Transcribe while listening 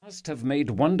must have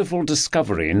made wonderful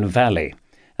discovery in valley.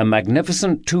 A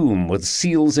magnificent tomb with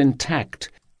seals intact.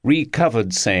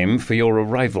 Recovered same for your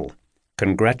arrival.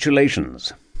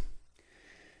 Congratulations.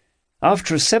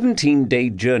 After a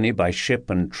 17-day journey by ship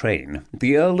and train,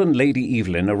 the Earl and Lady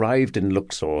Evelyn arrived in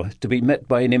Luxor to be met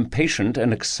by an impatient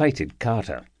and excited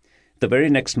Carter. The very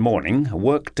next morning,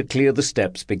 work to clear the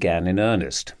steps began in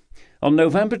earnest. On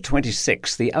November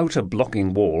 26, the outer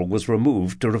blocking wall was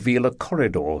removed to reveal a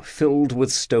corridor filled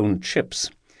with stone chips.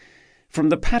 From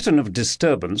the pattern of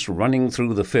disturbance running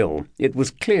through the fill, it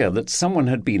was clear that someone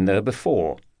had been there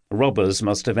before. Robbers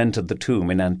must have entered the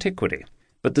tomb in antiquity,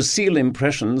 but the seal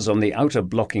impressions on the outer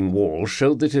blocking wall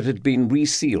showed that it had been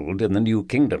resealed in the New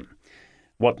Kingdom.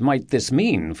 What might this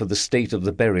mean for the state of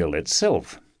the burial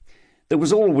itself? There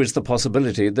was always the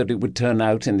possibility that it would turn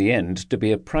out in the end to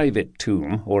be a private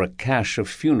tomb or a cache of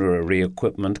funerary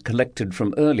equipment collected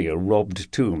from earlier robbed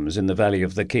tombs in the Valley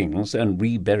of the Kings and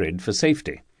reburied for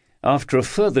safety. After a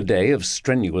further day of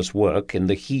strenuous work in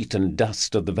the heat and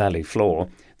dust of the valley floor,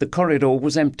 the corridor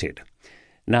was emptied.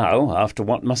 Now, after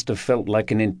what must have felt like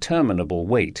an interminable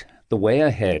wait, the way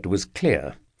ahead was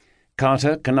clear.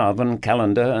 Carter, Carnarvon,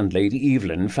 Calendar, and Lady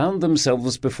Evelyn found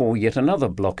themselves before yet another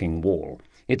blocking wall,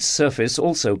 its surface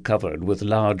also covered with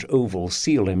large oval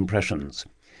seal impressions.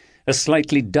 A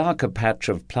slightly darker patch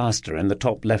of plaster in the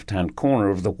top left-hand corner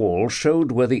of the wall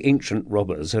showed where the ancient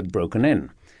robbers had broken in.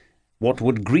 What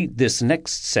would greet this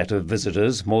next set of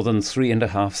visitors more than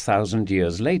 3,500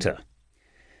 years later?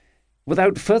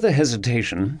 Without further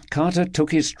hesitation, Carter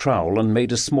took his trowel and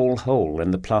made a small hole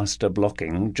in the plaster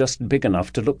blocking just big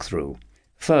enough to look through.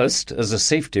 First, as a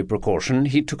safety precaution,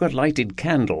 he took a lighted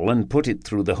candle and put it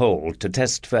through the hole to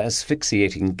test for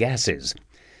asphyxiating gases.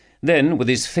 Then, with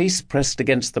his face pressed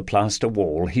against the plaster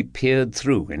wall, he peered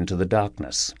through into the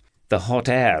darkness. The hot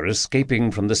air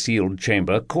escaping from the sealed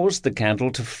chamber caused the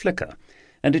candle to flicker,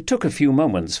 and it took a few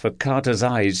moments for Carter's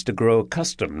eyes to grow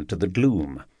accustomed to the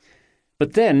gloom.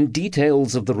 But then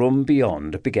details of the room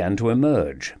beyond began to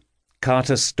emerge.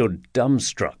 Carter stood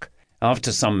dumbstruck.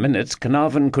 After some minutes,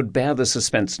 Carnarvon could bear the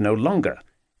suspense no longer.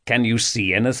 "Can you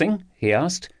see anything?" he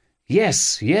asked.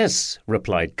 "Yes, yes,"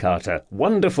 replied Carter.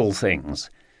 "Wonderful things."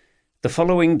 The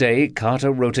following day,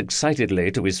 Carter wrote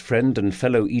excitedly to his friend and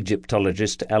fellow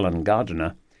Egyptologist Alan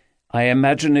Gardiner, "I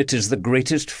imagine it is the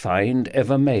greatest find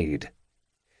ever made."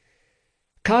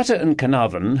 Carter and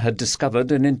Carnarvon had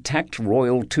discovered an intact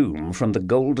royal tomb from the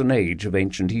golden age of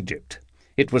ancient Egypt.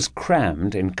 It was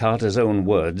crammed, in Carter's own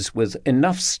words, with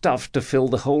enough stuff to fill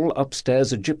the whole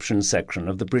upstairs Egyptian section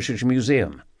of the British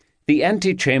Museum. The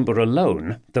antechamber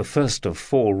alone, the first of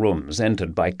 4 rooms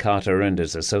entered by Carter and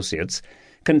his associates,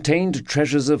 contained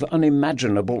treasures of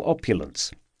unimaginable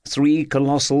opulence. 3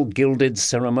 colossal gilded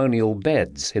ceremonial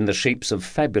beds in the shapes of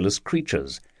fabulous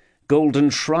creatures, golden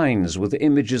shrines with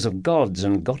images of gods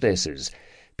and goddesses,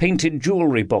 painted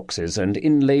jewelry boxes and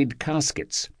inlaid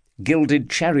caskets, gilded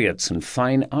chariots and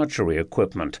fine archery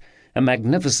equipment, a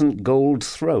magnificent gold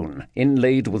throne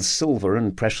inlaid with silver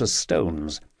and precious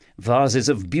stones, vases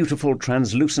of beautiful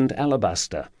translucent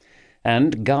alabaster,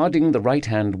 and, guarding the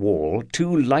right-hand wall,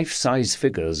 2 life-size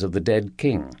figures of the dead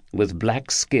king, with black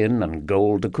skin and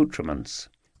gold accoutrements.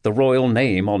 The royal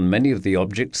name on many of the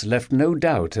objects left no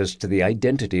doubt as to the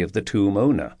identity of the tomb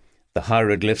owner. The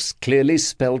hieroglyphs clearly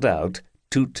spelled out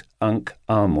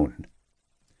Tut-Ankh-Amun.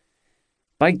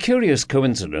 By curious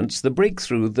coincidence, the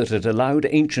breakthrough that had allowed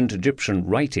ancient Egyptian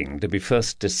writing to be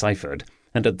first deciphered,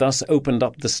 and had thus opened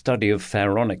up the study of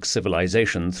pharaonic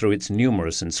civilization through its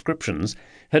numerous inscriptions,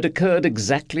 had occurred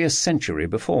exactly a century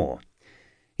before.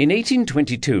 In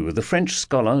 1822, the French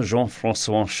scholar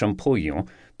Jean-François Champollion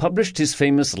published his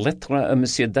famous Lettres à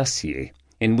Monsieur Dacier,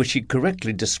 in which he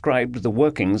correctly described the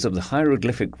workings of the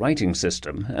hieroglyphic writing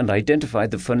system and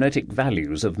identified the phonetic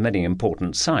values of many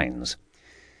important signs.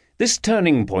 This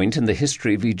turning point in the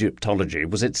history of Egyptology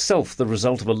was itself the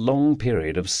result of a long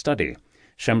period of study.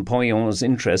 Champollion's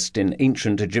interest in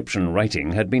ancient Egyptian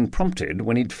writing had been prompted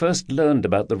when he'd first learned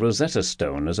about the Rosetta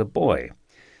Stone as a boy.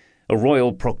 A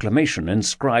royal proclamation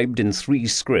inscribed in 3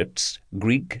 scripts,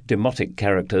 Greek, Demotic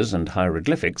characters and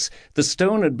hieroglyphics, the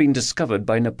stone had been discovered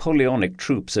by Napoleonic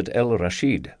troops at El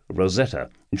Rashid, Rosetta,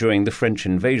 during the French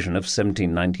invasion of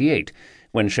 1798,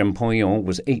 when Champollion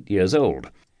was 8 years old,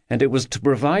 and it was to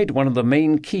provide one of the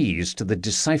main keys to the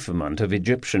decipherment of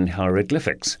Egyptian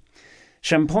hieroglyphics.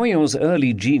 Champollion's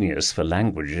early genius for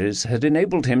languages had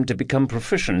enabled him to become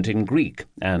proficient in Greek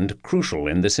and, crucial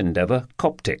in this endeavour,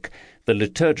 Coptic, the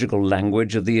liturgical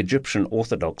language of the Egyptian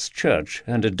Orthodox Church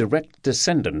and a direct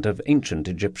descendant of ancient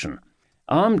Egyptian.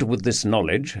 Armed with this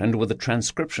knowledge and with a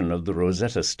transcription of the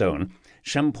Rosetta Stone,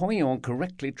 Champollion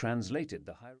correctly translated the hieroglyphs.